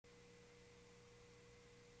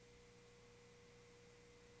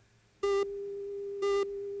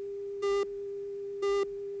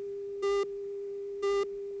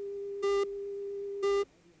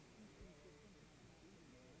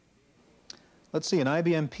Let's see, an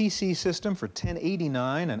IBM PC system for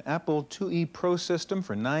 $1089, an Apple IIe Pro system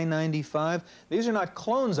for $995. These are not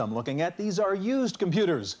clones I'm looking at, these are used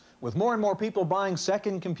computers. With more and more people buying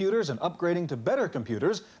second computers and upgrading to better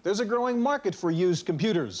computers, there's a growing market for used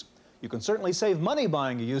computers. You can certainly save money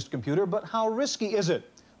buying a used computer, but how risky is it?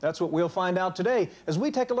 That's what we'll find out today as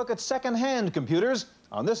we take a look at second-hand computers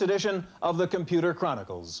on this edition of the Computer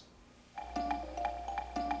Chronicles.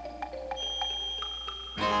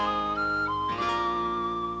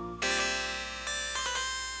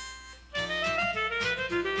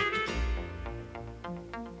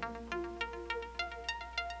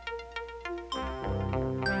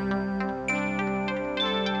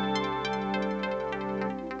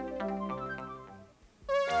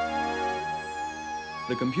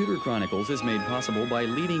 The Computer Chronicles is made possible by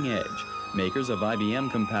Leading Edge, makers of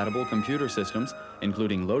IBM-compatible computer systems,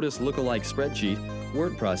 including Lotus Lookalike Spreadsheet,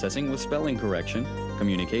 word processing with spelling correction,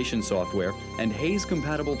 communication software, and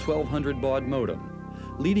Hayes-compatible 1200 baud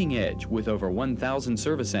modem. Leading Edge with over 1,000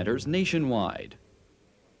 service centers nationwide.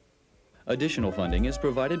 Additional funding is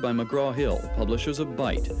provided by McGraw-Hill, publishers of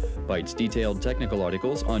Byte. Byte's detailed technical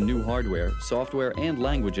articles on new hardware, software, and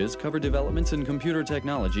languages cover developments in computer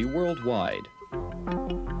technology worldwide.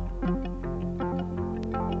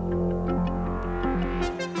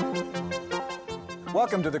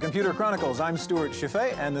 Welcome to the Computer Chronicles. I'm Stuart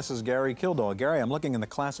Chaffee, and this is Gary Kildall. Gary, I'm looking in the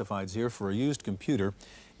classifieds here for a used computer.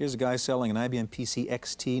 Here's a guy selling an IBM PC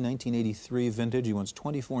XT 1983 vintage. He wants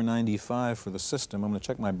 $24.95 for the system. I'm going to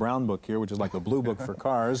check my brown book here, which is like the blue book for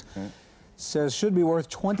cars. Says should be worth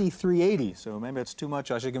 $23.80, so maybe it's too much.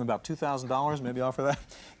 I should give him about $2,000, maybe offer that.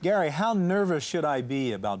 Gary, how nervous should I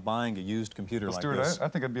be about buying a used computer like this? Stuart, I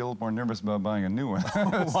think I'd be a little more nervous about buying a new one.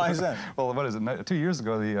 Why is that? Well, what is it? 2 years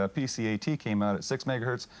ago, the PC-AT came out at 6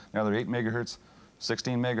 megahertz. Now they're 8 megahertz.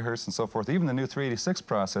 16 megahertz and so forth. Even the new 386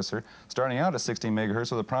 processor, starting out at 16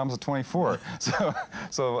 megahertz with a promise of 24.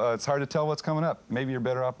 So it's hard to tell what's coming up. Maybe you're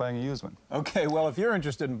better off buying a used one. Okay, well, if you're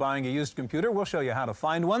interested in buying a used computer, we'll show you how to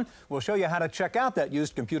find one. We'll show you how to check out that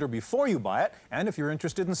used computer before you buy it. And if you're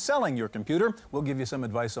interested in selling your computer, we'll give you some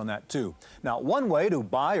advice on that too. Now, one way to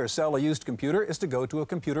buy or sell a used computer is to go to a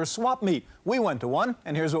computer swap meet. We went to one,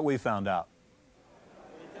 and here's what we found out.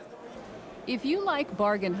 If you like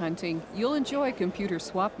bargain hunting, you'll enjoy computer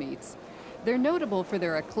swap meets. They're notable for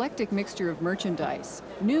their eclectic mixture of merchandise,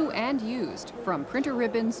 new and used, from printer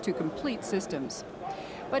ribbons to complete systems.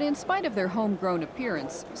 But in spite of their homegrown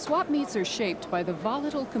appearance, swap meets are shaped by the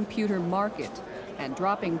volatile computer market, and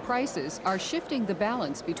dropping prices are shifting the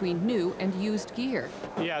balance between new and used gear.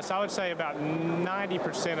 Yes, I would say about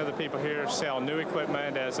 90% of the people here sell new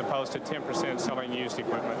equipment as opposed to 10% selling used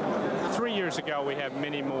equipment. 3 years ago, we had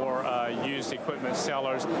many more used equipment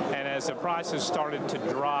sellers, and as the prices started to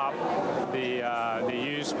drop, the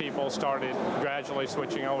used people started gradually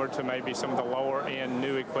switching over to maybe some of the lower-end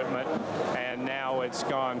new equipment, and now it's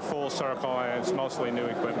gone full circle and it's mostly new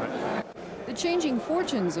equipment. The changing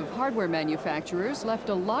fortunes of hardware manufacturers left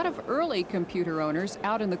a lot of early computer owners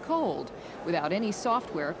out in the cold without any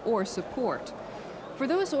software or support. For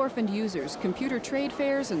those orphaned users, computer trade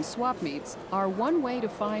fairs and swap meets are one way to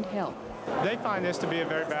find help. They find this to be a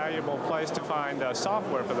very valuable place to find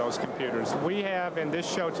software for those computers. We have in this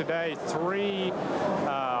show today 3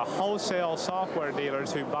 wholesale software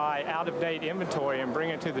dealers who buy out-of-date inventory and bring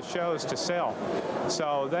it to the shows to sell.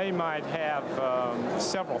 So they might have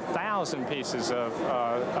several thousand pieces of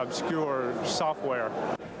obscure software.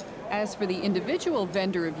 As for the individual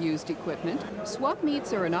vendor of used equipment, swap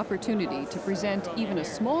meets are an opportunity to present even a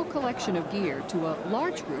small collection of gear to a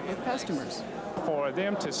large group of customers. For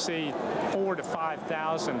them to see 4,000 to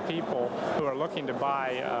 5,000 people who are looking to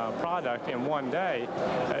buy a product in one day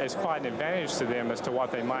is quite an advantage to them as to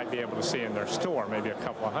what they might be able to see in their store, maybe a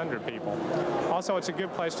couple of hundred people. Also, it's a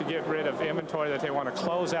good place to get rid of inventory that they want to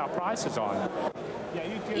close out prices on.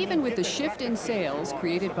 Even with the shift in sales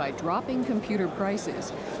created by dropping computer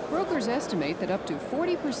prices, brokers estimate that up to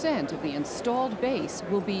 40% of the installed base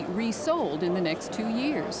will be resold in the next 2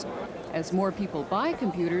 years. As more people buy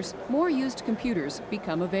computers, more used computers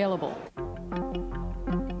become available.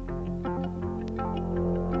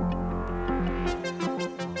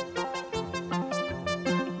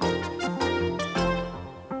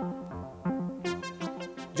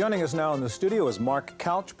 Joining us now in the studio is Mark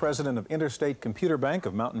Couch, president of Interstate Computer Bank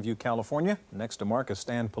of Mountain View, California. Next to Mark is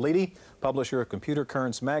Stan Politi, publisher of Computer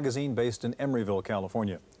Currents magazine based in Emeryville,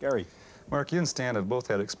 California. Gary. Mark, you and Stan have both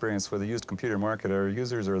had experience with the used computer market. Are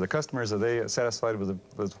users or the customers, are they satisfied with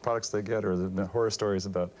the products they get, or the horror stories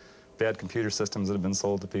about bad computer systems that have been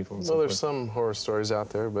sold to people. And Well, so there's forth. some horror stories out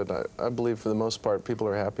there, but I believe for the most part people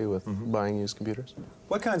are happy with buying used computers.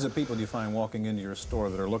 What kinds of people do you find walking into your store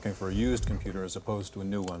that are looking for a used computer as opposed to a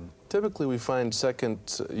new one? Typically we find second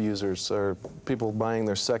users, or people buying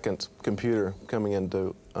their second computer coming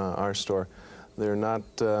into our store. They're not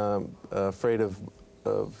afraid of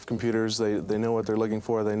computers. They know what they're looking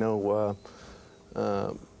for. They know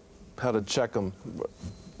how to check them.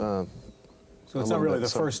 So it's not really the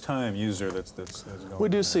first-time user that's going. We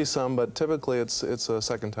do see some, but typically it's a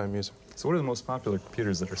second-time user. So what are the most popular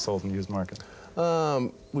computers that are sold in the used market?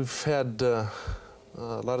 We've had a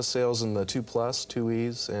lot of sales in the 2 Plus,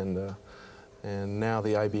 2Es, and now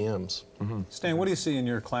the IBMs. Stan, what do you see in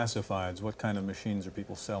your classifieds? What kind of machines are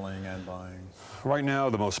people selling and buying? Right now,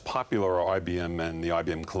 the most popular are IBM and the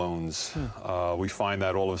IBM clones. We find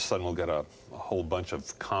that all of a sudden we'll get a whole bunch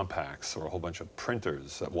of compacts or a whole bunch of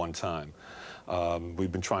printers at one time.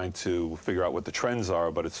 We've been trying to figure out what the trends are,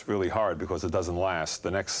 but it's really hard because it doesn't last.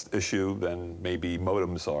 The next issue, then maybe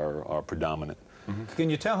modems are predominant. Can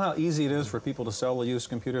you tell how easy it is for people to sell the used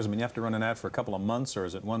computers? I mean, you have to run an ad for a couple of months, or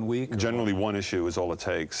is it 1 week? Generally, one issue is all it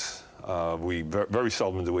takes. Very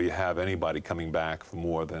seldom do we have anybody coming back for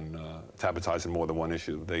more than, to advertise in more than one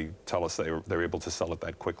issue. They tell us they're able to sell it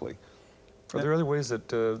that quickly. Are there other ways that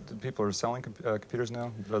people are selling computers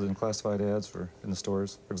now, other than classified ads or in the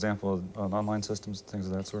stores? For example, on online systems, things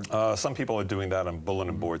of that sort? Some people are doing that on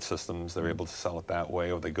bulletin board systems. They're able to sell it that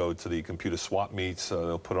way, or they go to the computer swap meets.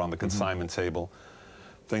 They'll put it on the consignment table,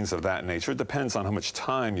 things of that nature. It depends on how much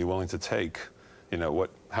time you're willing to take. You know,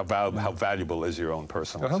 how valuable is your own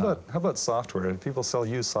personal time. How about software? Do people sell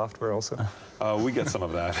used software also? We get some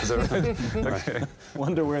of that. Is that right? Okay.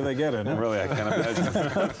 Wonder where they get it, huh? Really, I can't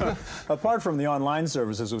imagine. Apart from the online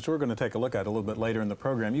services, which we're going to take a look at a little bit later in the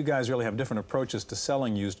program, you guys really have different approaches to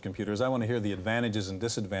selling used computers. I want to hear the advantages and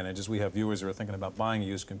disadvantages. We have viewers who are thinking about buying a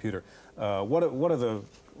used computer. What are the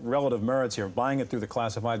relative merits here of buying it through the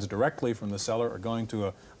classifieds directly from the seller or going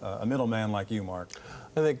to a middleman like you, Mark?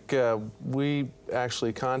 I think we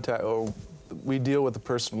actually we deal with the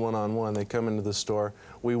person one-on-one. They come into the store.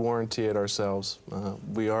 We warranty it ourselves.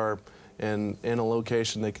 We are in a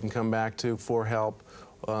location they can come back to for help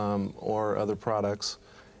or other products.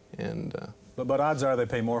 And but odds are they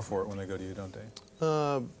pay more for it when they go to you, don't they?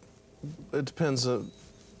 it depends.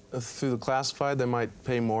 Through the classified, they might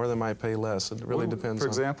pay more, they might pay less. It really depends. For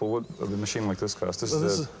example, what would a machine like this cost? This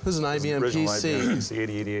is an IBM PC. PC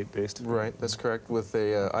 8088 based. Right, that's correct, with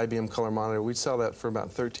a IBM color monitor. We sell that for about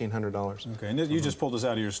 $1,300. Okay, and you just pulled this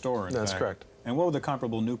out of your store, in That's fact. correct. And what would the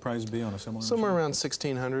comparable new price be on a similar Somewhere machine? around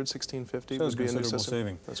 $1,600, $1,650 So would be a new considerable system.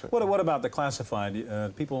 saving. That's right. What about the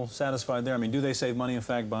classified? People satisfied there? I mean, do they save money, in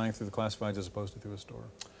fact, buying through the classifieds as opposed to through a store?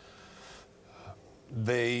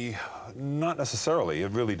 Not necessarily.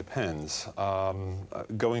 It really depends.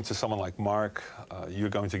 Going to someone like Mark, you're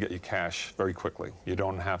going to get your cash very quickly. You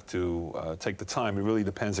don't have to take the time. It really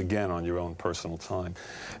depends, again, on your own personal time.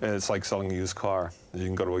 It's like selling a used car. You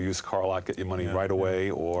can go to a used car lot, get your money right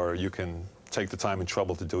away, or you can take the time and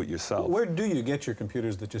trouble to do it yourself. Where do you get your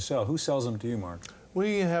computers that you sell? Who sells them to you, Mark?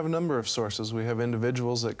 We have a number of sources. We have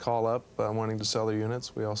individuals that call up wanting to sell their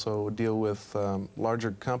units. We also deal with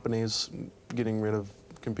larger companies getting rid of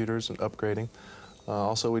computers and upgrading.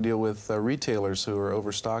 Also, we deal with retailers who are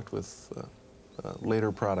overstocked with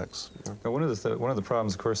later products. Now, one of the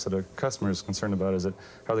problems, of course, that a customer is concerned about is that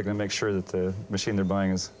how they're going to make sure that the machine they're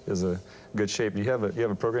buying is a good shape. You have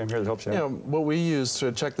a program here that helps you out? Yeah, what we use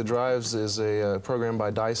to check the drives is a program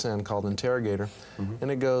by Dyson called Interrogator, and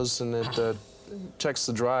it goes and it checks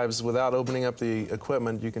the drives without opening up the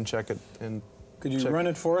equipment. You can check it and. Could you run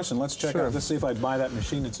it for us and let's check out? Let's see if I'd buy that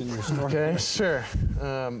machine that's in your store. Okay, sure.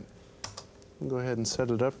 Go ahead and set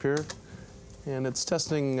it up here, and it's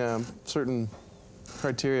testing certain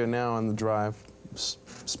criteria now on the drive: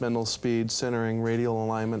 spindle speed, centering, radial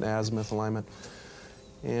alignment, azimuth alignment.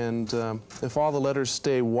 And if all the letters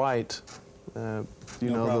stay white, you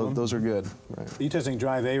know those are good. Right. Are you testing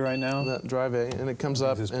drive A right now? Drive A, and it comes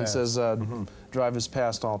up and says drive has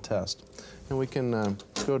passed all tests. And we can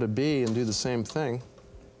go to B and do the same thing,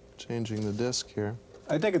 changing the disk here.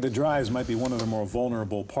 I take it the drives might be one of the more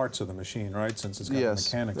vulnerable parts of the machine, right? Since it's got the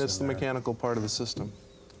mechanics in Yes, it's the mechanical part of the system.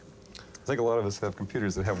 I think a lot of us have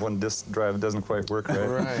computers that have one disk drive that doesn't quite work right.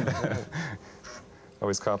 Right.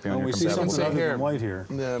 Always copy on your we see compatible. something other than white here.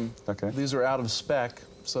 Okay. These are out of spec,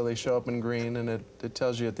 so they show up in green, and it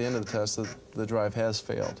tells you at the end of the test that the drive has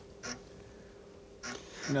failed.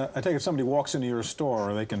 Now, I take it if somebody walks into your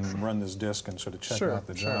store, they can run this disk and sort of check out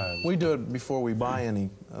the drives. We do it before we buy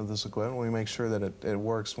any of this equipment. We make sure that it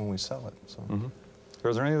works when we sell it. So.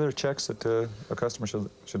 Are there any other checks that a customer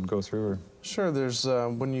should go through? Or? Sure, there's,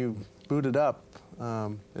 when you boot it up,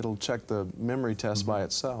 it'll check the memory test by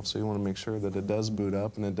itself, so you want to make sure that it does boot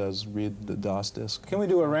up and it does read the DOS disk. Can we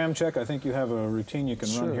do a RAM check? I think you have a routine you can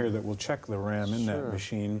Sure. run here that will check the RAM in that Sure.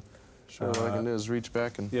 machine. Sure, what I can do is reach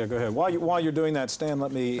back and... Yeah, go ahead. While you're doing that, Stan,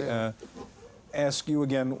 let me ask you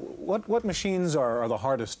again, what machines are the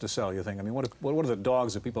hardest to sell, you think? I mean, what are the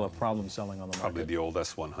dogs that people have problems selling on the market? Probably the old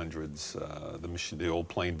S100s, the old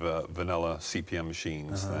plain vanilla CPM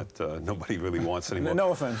machines that nobody really wants anymore.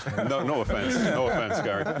 No offense. No offense. No offense,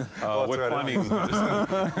 Gary.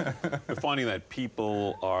 We're finding that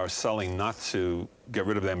people are selling not to get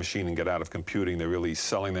rid of their machine and get out of computing. They're really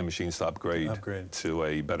selling their machines to upgrade to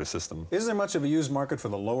a better system. Is there much of a used market for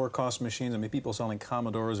the lower cost machines? I mean, people selling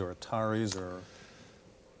Commodores or Ataris or...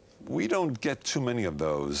 We don't get too many of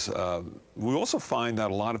those. We also find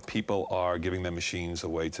that a lot of people are giving their machines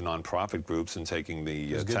away to nonprofit groups and taking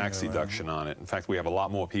the tax deduction on it. In fact, we have a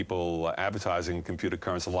lot more people advertising computer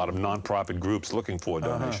currency, a lot of nonprofit groups looking for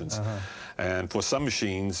donations. And for some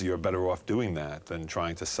machines, you're better off doing that than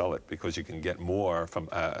trying to sell it because you can get more from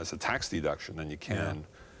as a tax deduction than you can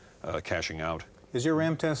cashing out. Is your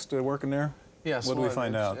RAM test working there? Yes. What do we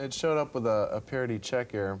find out? It showed up with a parity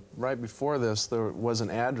check error. Right before this, there was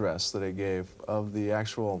an address that it gave of the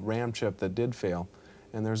actual RAM chip that did fail.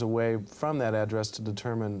 And there's a way from that address to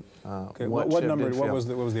determine what chip number, did fail. what was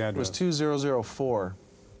the address? It was 2004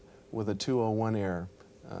 with a 201 error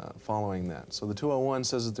following that. So the 201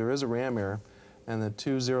 says that there is a RAM error, and the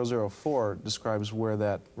 2004 describes where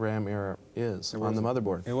that RAM error is on the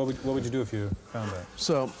motherboard. And what would you do if you found that?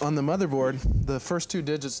 So on the motherboard, the first two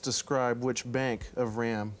digits describe which bank of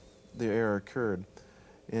RAM the error occurred.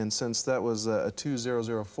 And since that was a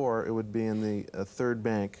 2004, it would be in the third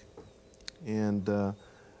bank. And the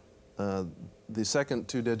second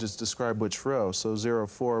two digits describe which row. So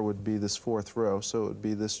 04 would be this fourth row, so it would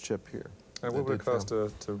be this chip here. And what would it cost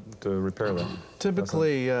to repair that?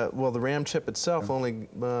 Typically, well, the RAM chip itself, only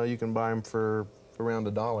you can buy them for around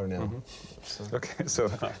 $1 now. So. Okay, so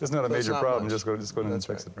it's not a major problem. Just go in and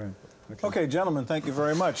fix it. Right. Okay, gentlemen, thank you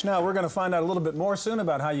very much. Now, we're going to find out a little bit more soon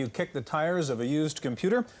about how you kick the tires of a used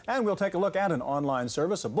computer, and we'll take a look at an online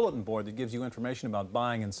service, a bulletin board that gives you information about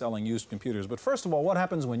buying and selling used computers. But first of all, what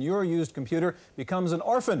happens when your used computer becomes an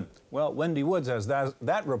orphan? Well, Wendy Woods has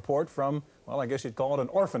that report from, well, I guess you'd call it an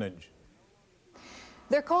orphanage.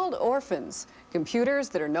 They're called orphans, computers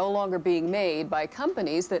that are no longer being made by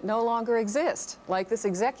companies that no longer exist, like this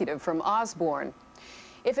executive from Osborne.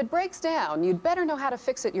 If it breaks down, you'd better know how to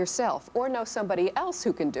fix it yourself or know somebody else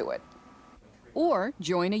who can do it. Or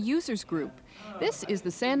join a users group. This is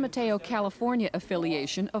the San Mateo, California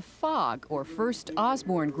affiliation of FOG, or First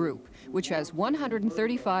Osborne Group, which has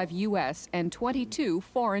 135 U.S. and 22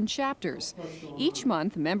 foreign chapters. Each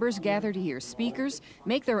month, members gather to hear speakers,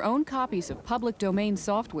 make their own copies of public domain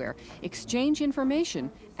software, exchange information,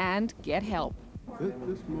 and get help.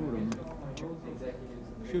 This modem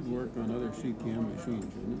should work on other CPM machines,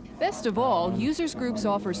 shouldn't it? Best of all, users groups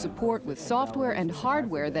offer support with software and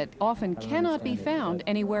hardware that often cannot be found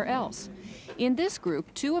anywhere else. In this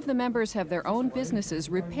group, 2 of the members have their own businesses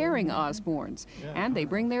repairing Osbornes, and they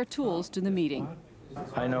bring their tools to the meeting.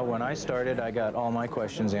 I know when I started, I got all my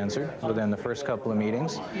questions answered within the first couple of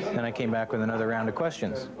meetings. Then I came back with another round of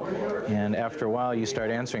questions. And after a while, you start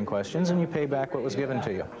answering questions and you pay back what was given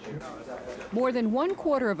to you. More than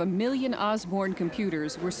 1,250,000 Osborne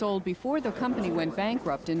computers were sold before the company went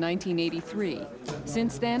bankrupt in 1983.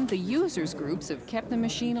 Since then, the users groups have kept the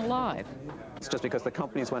machine alive. It's just because the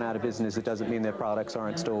companies went out of business, it doesn't mean their products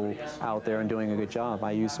aren't still out there and doing a good job.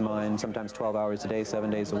 I use mine sometimes 12 hours a day,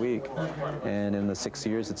 7 days a week, and in the 6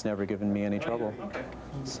 years, it's never given me any trouble.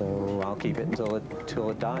 So I'll keep it until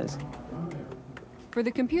it dies. For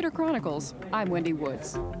the Computer Chronicles, I'm Wendy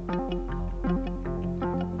Woods.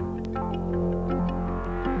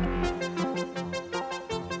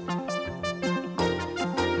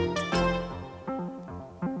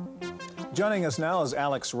 Joining us now is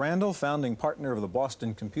Alex Randall, founding partner of the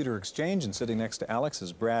Boston Computer Exchange, and sitting next to Alex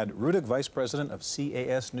is Brad Rudick, Vice President of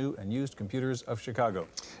CAS New and Used Computers of Chicago.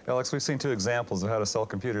 Alex, we've seen 2 examples of how to sell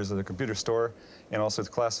computers at a computer store and also with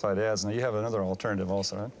classified ads. Now, you have another alternative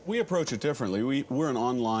also, huh? We approach it differently. We're an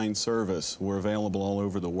online service. We're available all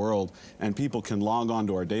over the world, and people can log on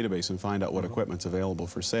to our database and find out what equipment's available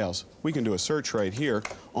for sales. We can do a search right here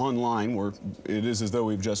online where it is as though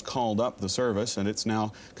we've just called up the service, and it's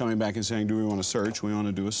now coming back and saying, do we want to search? We want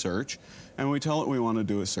to do a search. And when we tell it we want to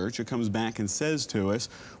do a search, it comes back and says to us,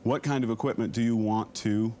 what kind of equipment do you want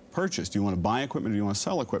to purchase? Do you want to buy equipment or do you want to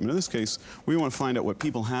sell equipment? In this case, we want to find out what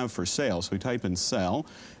people have for sale. So we type in sell,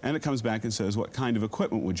 and it comes back and says, what kind of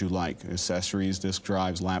equipment would you like? Accessories, disk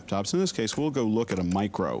drives, laptops. In this case, we'll go look at a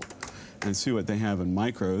micro and see what they have in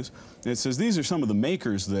micros. And it says these are some of the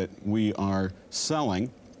makers that we are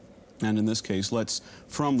selling. And in this case, let's,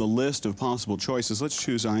 from the list of possible choices, let's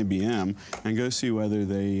choose IBM and go see whether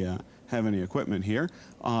they have any equipment here.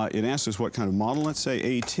 It asks us what kind of model. Let's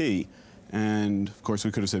say AT. And of course,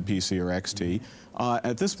 we could have said PC or XT.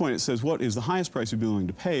 At this point, it says what is the highest price you'd be willing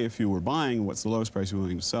to pay if you were buying, what's the lowest price you're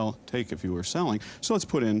willing to take if you were selling. So let's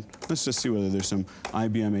put in, let's just see whether there's some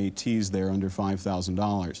IBM ATs there under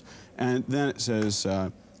 $5,000. And then it says,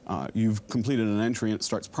 you've completed an entry, and it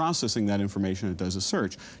starts processing that information. It does a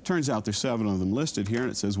search. Turns out there's 7 of them listed here,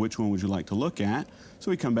 and it says which one would you like to look at.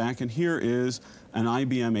 So we come back, and here is an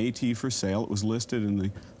IBM AT for sale. It was listed in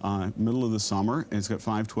the middle of the summer. It's got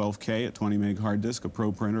 512K, a 20 meg hard disk, a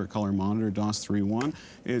Pro printer, a color monitor, DOS 3.1.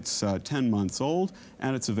 It's 10 months old,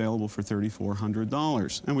 and it's available for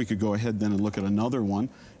 $3,400. And we could go ahead then and look at another one,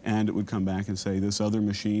 and it would come back and say this other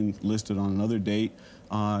machine listed on another date.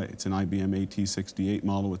 It's an IBM AT68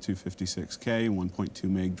 model with 256K, 1.2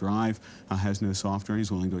 meg drive, has no software.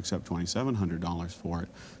 He's willing to accept $2,700 for it.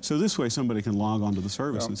 So this way, somebody can log onto the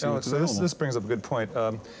service and see what's available. This brings up a good point.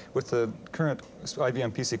 With the current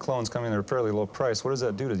IBM PC clones coming at a fairly low price, what does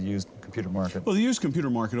that do to the used computer market? Well, the used computer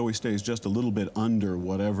market always stays just a little bit under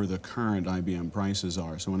whatever the current IBM prices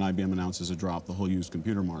are. So when IBM announces a drop, the whole used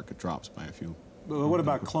computer market drops by a few. But what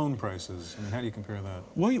about clone prices? I mean, how do you compare that?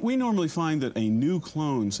 We normally find that a new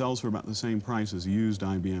clone sells for about the same price as a used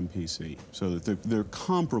IBM PC, so that they're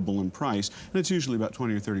comparable in price, and it's usually about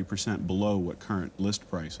 20 or 30% below what current list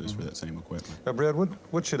price is for that same equipment. Brad,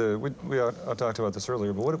 what should we talked about this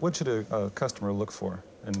earlier, but what should a customer look for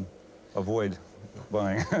and avoid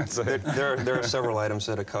buying? there are several items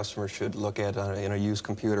that a customer should look at in a used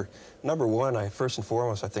computer. Number one, first and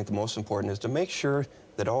foremost, I think the most important is to make sure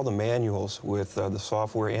that all the manuals with the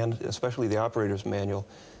software and especially the operator's manual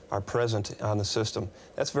are present on the system.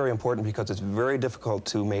 That's very important because it's very difficult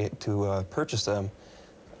to purchase them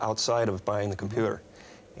outside of buying the computer.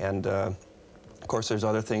 And of course, there's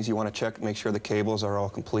other things you want to check, make sure the cables are all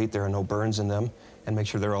complete, there are no burns in them, and make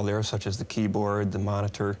sure they're all there, such as the keyboard, the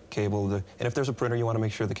monitor cable, and if there's a printer, you want to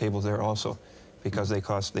make sure the cable's there also, because they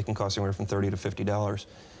can cost anywhere from $30 to $50.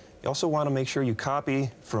 You also want to make sure you copy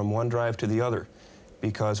from one drive to the other,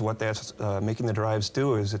 because what that's making the drives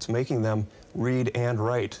do is it's making them read and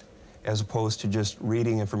write, as opposed to just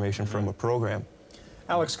reading information from a program.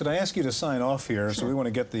 Alex, could I ask you to sign off here? Sure. So we want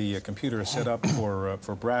to get the computer set up for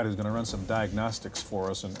Brad, who's going to run some diagnostics for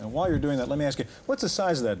us. And while you're doing that, let me ask you, what's the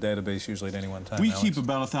size of that database usually at any one time, We Alex? keep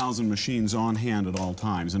about 1,000 machines on hand at all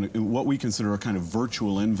times, and what we consider a kind of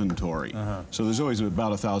virtual inventory. So there's always about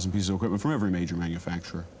 1,000 pieces of equipment from every major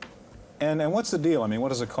manufacturer. And what's the deal? I mean, what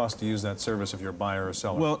does it cost to use that service if you're a buyer or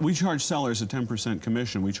seller? Well, we charge sellers a 10%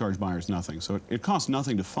 commission. We charge buyers nothing. So it costs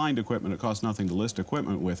nothing to find equipment. It costs nothing to list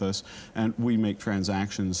equipment with us. And we make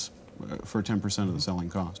transactions for 10% of the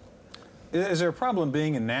selling cost. Is there a problem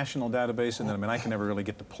being a national database? And then, I mean, I can never really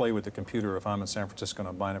get to play with the computer if I'm in San Francisco and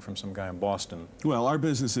I'm buying it from some guy in Boston. Well, our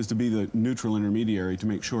business is to be the neutral intermediary to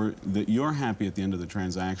make sure that you're happy at the end of the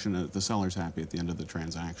transaction and that the seller's happy at the end of the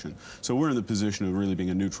transaction. So we're in the position of really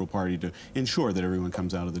being a neutral party to ensure that everyone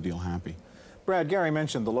comes out of the deal happy. Brad, Gary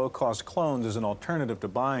mentioned the low-cost clones as an alternative to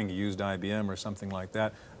buying a used IBM or something like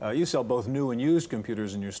that. You sell both new and used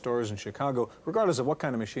computers in your stores in Chicago. Regardless of what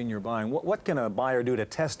kind of machine you're buying, what can a buyer do to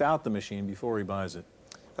test out the machine before he buys it?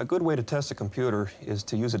 A good way to test a computer is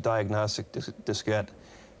to use a diagnostic diskette.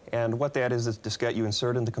 And what that is diskette you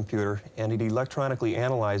insert in the computer, and it electronically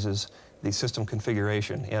analyzes the system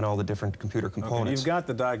configuration and all the different computer components. Okay, you've got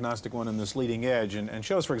the diagnostic one in this leading edge, and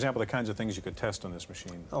show us, for example, the kinds of things you could test on this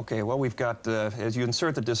machine. Okay, well, we've got, as you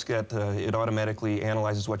insert the diskette, it automatically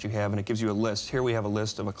analyzes what you have, and it gives you a list. Here we have a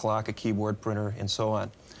list of a clock, a keyboard, printer, and so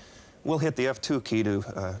on. We'll hit the F2 key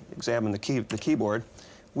to examine the keyboard.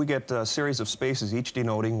 We get a series of spaces, each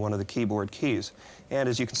denoting one of the keyboard keys. And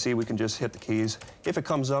as you can see, we can just hit the keys. If it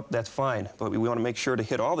comes up, that's fine, but we want to make sure to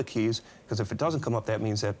hit all the keys, because if it doesn't come up, that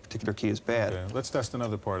means that particular key is bad. Okay, let's test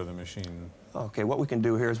another part of the machine. Okay, what we can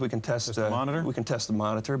do here is we can test the monitor? We can test the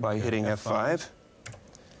monitor by hitting F5.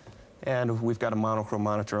 And we've got a monochrome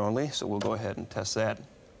monitor only, so we'll go ahead and test that.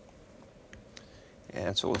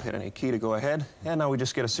 And so we'll hit any key to go ahead. And now we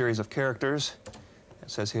just get a series of characters. It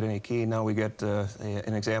says hit any key. Now we get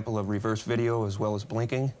an example of reverse video as well as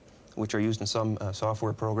blinking, which are used in some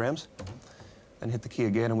software programs. and hit the key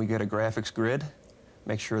again, and we get a graphics grid.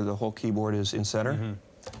 Make sure the whole keyboard is in center.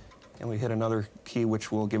 And we hit another key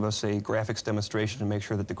which will give us a graphics demonstration to make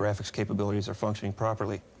sure that the graphics capabilities are functioning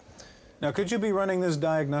properly. Now, could you be running this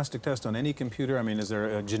diagnostic test on any computer? I mean, is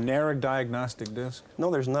there a generic diagnostic disc?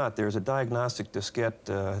 No, there's not. There's a diagnostic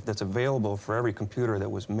diskette that's available for every computer that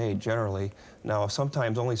was made generally. Now,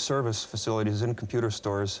 sometimes only service facilities in computer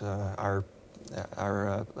stores are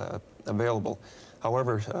available.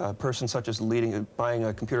 However, a person such as buying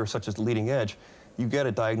a computer such as the Leading Edge, you get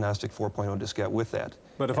a diagnostic 4.0 diskette with that.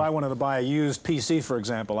 But if I wanted to buy a used PC, for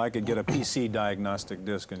example, I could get a PC diagnostic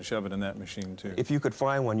disc and shove it in that machine, too. If you could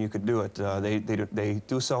find one, you could do it. They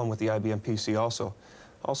do sell them with the IBM PC also.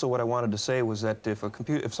 Also, what I wanted to say was that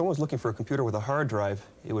if someone's looking for a computer with a hard drive,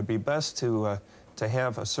 it would be best to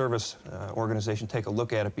have a service organization take a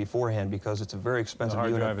look at it beforehand, because it's a very expensive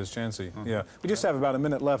unit. The hard unit. drive is chancy. Yeah. We just have about a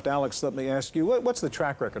minute left. Alex, let me ask you, what's the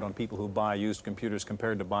track record on people who buy used computers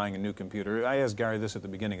compared to buying a new computer? I asked Gary this at the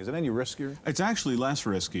beginning. Is it any riskier? It's actually less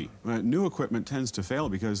risky. New equipment tends to fail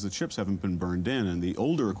because the chips haven't been burned in, and the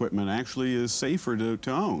older equipment actually is safer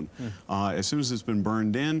to own. As soon as it's been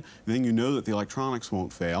burned in, then you know that the electronics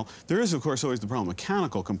won't fail. There is, of course, always the problem.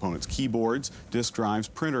 Mechanical components, keyboards, disk drives,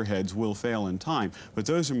 printer heads will fail in time, but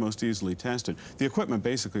those are most easily tested. The equipment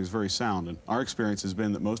basically is very sound, and our experience has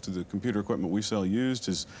been that most of the computer equipment we sell used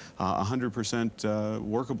is 100%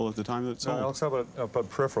 workable at the time that it's sold. Alex, how about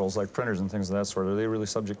peripherals like printers and things of that sort? Are they really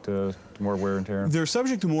subject to more wear and tear? They're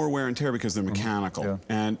subject to more wear and tear because they're mechanical,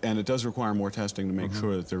 and it does require more testing to make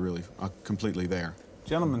sure that they're really completely there.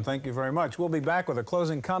 Gentlemen, thank you very much. We'll be back with a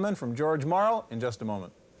closing comment from George Morrow in just a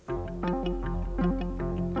moment.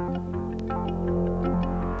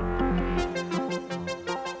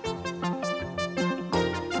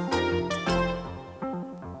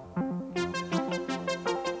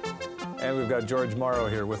 We've got George Morrow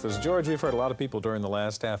here with us. George, we've heard a lot of people during the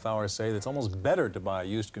last half hour say that it's almost better to buy a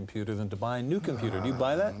used computer than to buy a new computer. Do you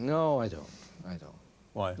buy that? No, I don't. I don't.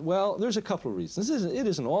 Why? Well, there's a couple of reasons. It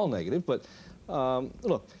isn't all negative, but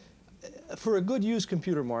look, for a good used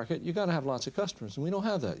computer market, you got to have lots of customers, and we don't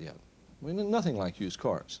have that yet. I mean, nothing like used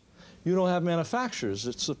cars. You don't have manufacturers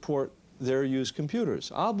that support their used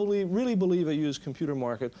computers. I'll really believe a used computer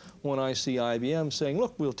market when I see IBM saying,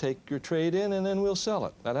 look, we'll take your trade in and then we'll sell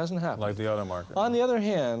it. That hasn't happened. Like the auto market. On the other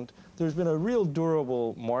hand, there's been a real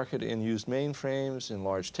durable market in used mainframes, in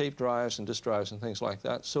large tape drives and disk drives and things like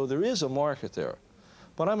that. So there is a market there.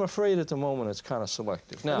 But I'm afraid at the moment it's kind of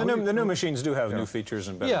selective. Now, the new machines do have new features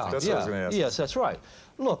and benefits. Yes, that's right.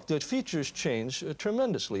 Look, the features change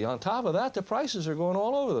tremendously. On top of that, the prices are going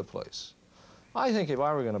all over the place. I think if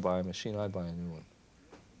I were going to buy a machine, I'd buy a new one.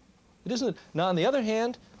 It isn't. Now, on the other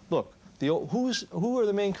hand, look, who are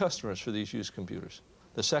the main customers for these used computers?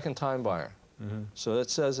 The second-time buyer. So that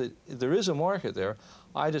says there is a market there.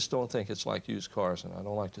 I just don't think it's like used cars, and I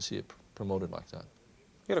don't like to see it promoted like that.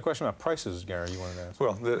 You had a question about prices, Gary, you wanted to ask.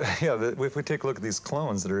 Well, if we take a look at these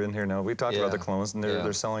clones that are in here now, we talked about the clones, and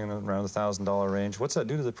they're selling in around the $1,000 range. What's that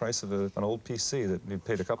do to the price of an old PC that you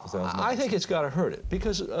paid a couple thousand? I think it's got to hurt it,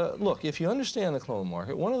 because, look, if you understand the clone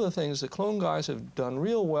market, one of the things the clone guys have done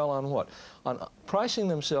real well on what? On pricing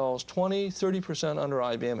themselves 20, 30% under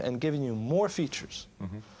IBM and giving you more features.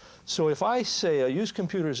 So if I say a used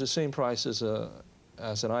computer is the same price as an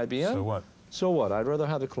IBM, so what? So what? I'd rather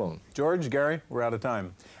have the clone. George, Gary, we're out of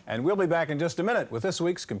time. And we'll be back in just a minute with this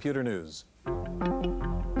week's Computer News.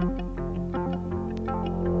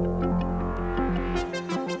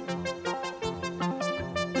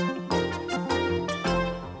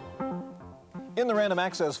 In the random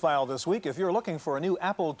access file this week, if you're looking for a new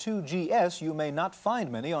Apple IIgs, you may not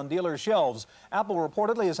find many on dealer shelves. Apple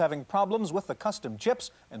reportedly is having problems with the custom chips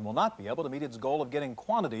and will not be able to meet its goal of getting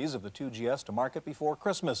quantities of the IIgs to market before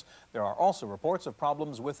Christmas. There are also reports of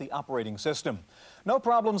problems with the operating system. No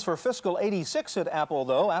problems for fiscal '86 at Apple,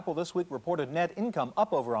 though. Apple this week reported net income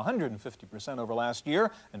up over 150% over last year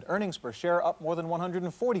and earnings per share up more than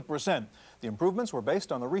 140%. The improvements were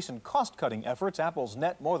based on the recent cost-cutting efforts. Apple's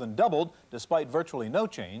net more than doubled, despite virtually no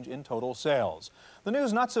change in total sales. The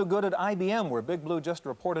news not so good at IBM, where Big Blue just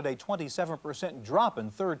reported a 27% drop in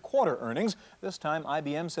third quarter earnings. This time,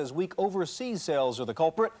 IBM says weak overseas sales are the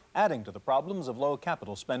culprit, adding to the problems of low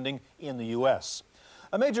capital spending in the U.S.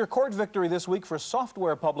 A major court victory this week for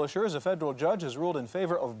software publishers. A federal judge has ruled in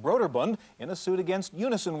favor of Broderbund in a suit against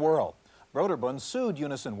Unison World. Broderbund sued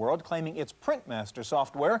Unison World, claiming its Printmaster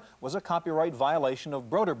software was a copyright violation of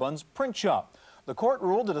Broderbund's print shop. The court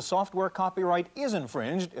ruled that a software copyright is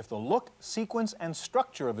infringed if the look, sequence, and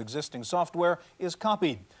structure of existing software is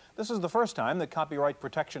copied. This is the first time that copyright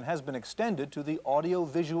protection has been extended to the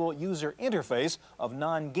audio-visual user interface of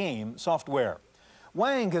non-game software.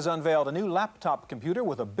 Wang has unveiled a new laptop computer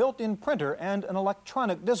with a built-in printer and an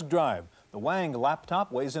electronic disk drive. The Wang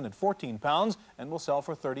laptop weighs in at 14 pounds and will sell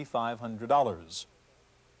for $3,500.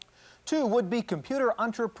 Two would-be computer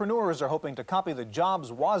entrepreneurs are hoping to copy the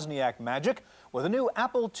Jobs-Wozniak magic with a new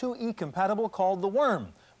Apple IIe compatible called the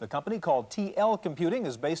Worm. The company, called TL Computing,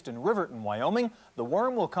 is based in Riverton, Wyoming. The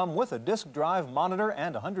Worm will come with a disk drive, monitor,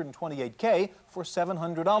 and 128K for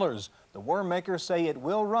 $700. The Worm makers say it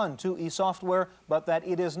will run IIe software, but that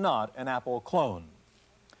it is not an Apple clone.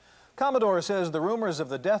 Commodore says the rumors of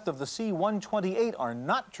the death of the C-128 are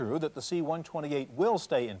not true, that the C-128 will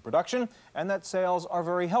stay in production, and that sales are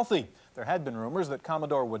very healthy. There had been rumors that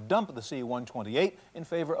Commodore would dump the C-128 in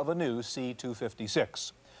favor of a new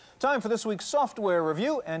C-256. Time for this week's software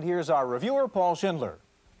review, and here's our reviewer, Paul Schindler.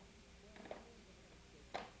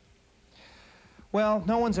 Well,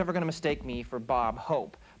 no one's ever going to mistake me for Bob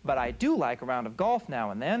Hope, but I do like a round of golf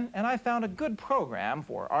now and then, and I found a good program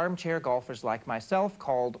for armchair golfers like myself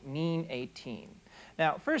called Mean 18.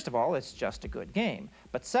 Now, first of all, it's just a good game,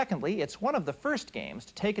 but secondly, it's one of the first games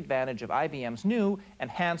to take advantage of IBM's new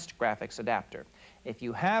Enhanced Graphics Adapter. If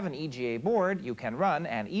you have an EGA board, you can run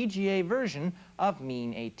an EGA version of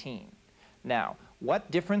Mean 18. Now, what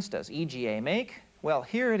difference does EGA make? Well,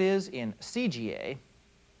 here it is in CGA,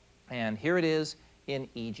 and here it is in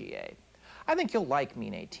EGA. I think you'll like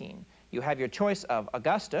Mean 18. You have your choice of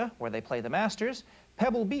Augusta, where they play the Masters,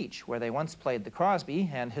 Pebble Beach, where they once played the Crosby,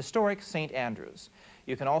 and historic St. Andrews.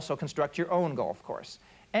 You can also construct your own golf course,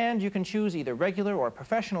 and you can choose either regular or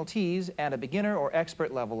professional tees and a beginner or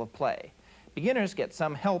expert level of play. Beginners get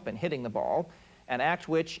some help in hitting the ball, an act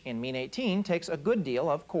which, in Mean 18, takes a good deal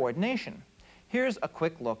of coordination. Here's a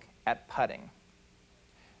quick look at putting.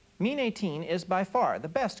 Mean 18 is by far the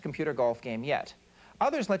best computer golf game yet.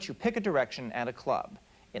 Others let you pick a direction and a club.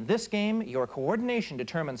 In this game, your coordination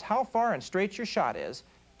determines how far and straight your shot is,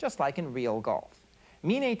 just like in real golf.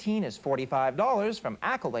 Mean 18 is $45 from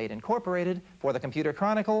Accolade Incorporated. For the Computer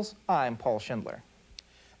Chronicles, I'm Paul Schindler.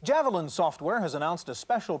 Javelin Software has announced a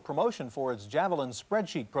special promotion for its Javelin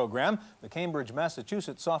spreadsheet program. The Cambridge,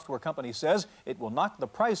 Massachusetts software company says it will knock the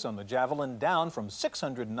price on the Javelin down from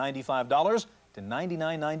 $695 to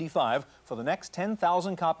 $99.95 for the next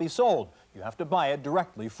 10,000 copies sold. You have to buy it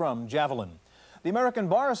directly from Javelin. The American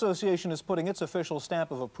Bar Association is putting its official stamp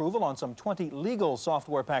of approval on some 20 legal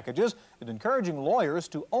software packages and encouraging lawyers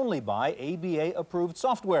to only buy ABA-approved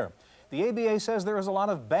software. The ABA says there is a lot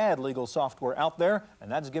of bad legal software out there,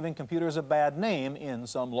 and that's giving computers a bad name in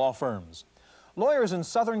some law firms. Lawyers in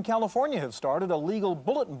Southern California have started a legal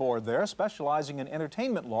bulletin board there specializing in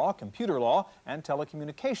entertainment law, computer law, and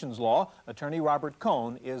telecommunications law. Attorney Robert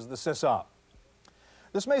Cohn is the CISOP.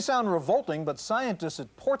 This may sound revolting, but scientists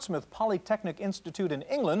at Portsmouth Polytechnic Institute in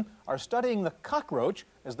England are studying the cockroach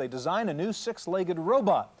as they design a new six-legged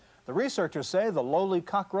robot. The researchers say the lowly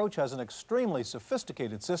cockroach has an extremely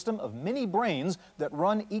sophisticated system of mini brains that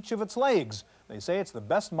run each of its legs. They say it's the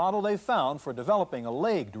best model they've found for developing a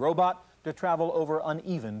legged robot to travel over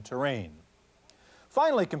uneven terrain.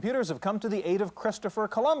 Finally, computers have come to the aid of Christopher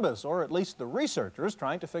Columbus, or at least the researchers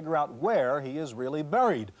trying to figure out where he is really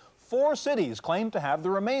buried. 4 cities claim to have the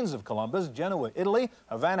remains of Columbus: Genoa, Italy;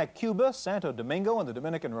 Havana, Cuba; Santo Domingo in the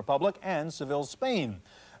Dominican Republic; and Seville, Spain.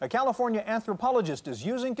 A California anthropologist is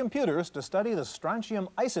using computers to study the strontium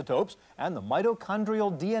isotopes and the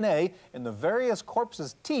mitochondrial DNA in the various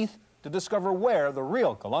corpses' teeth to discover where the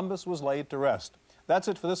real Columbus was laid to rest. That's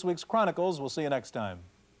it for this week's Chronicles. We'll see you next time.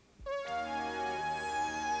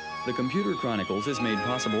 The Computer Chronicles is made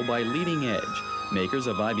possible by Leading Edge, makers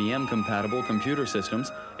of IBM-compatible computer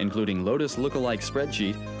systems, including Lotus lookalike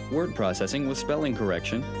spreadsheet, word processing with spelling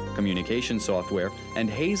correction, communication software,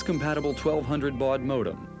 and Hayes-compatible 1200 baud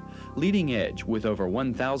modem. Leading Edge, with over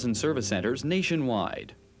 1,000 service centers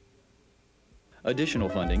nationwide. Additional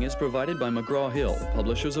funding is provided by McGraw-Hill,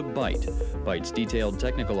 publishers of Byte. Byte's detailed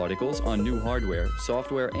technical articles on new hardware,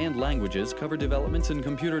 software, and languages cover developments in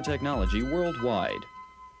computer technology worldwide.